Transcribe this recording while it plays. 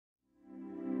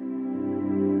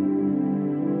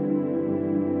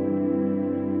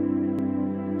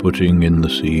putting in the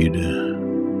seed.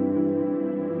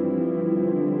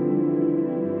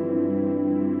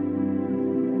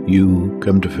 You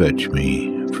come to fetch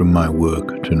me from my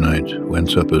work tonight when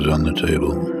supper's on the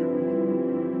table,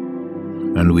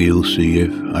 and we'll see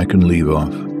if I can leave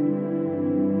off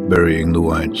burying the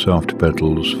white soft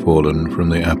petals fallen from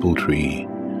the apple tree.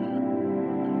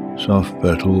 Soft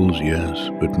petals, yes,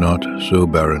 but not so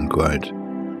barren quite,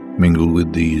 mingled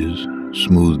with these,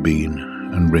 smooth bean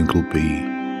and wrinkled pea,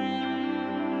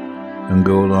 and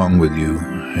go along with you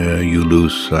ere you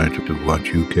lose sight of what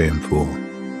you came for,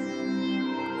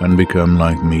 and become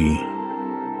like me,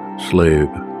 slave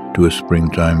to a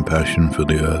springtime passion for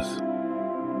the earth.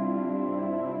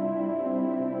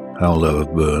 How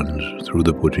love burns through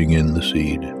the putting in the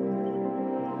seed,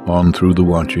 on through the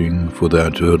watching for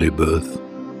that early birth,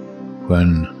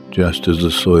 when, just as the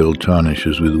soil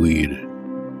tarnishes with weed,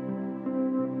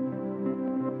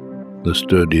 the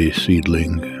sturdy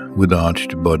seedling with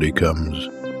arched body comes,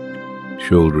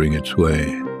 shouldering its way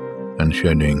and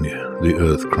shedding the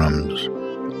earth crumbs.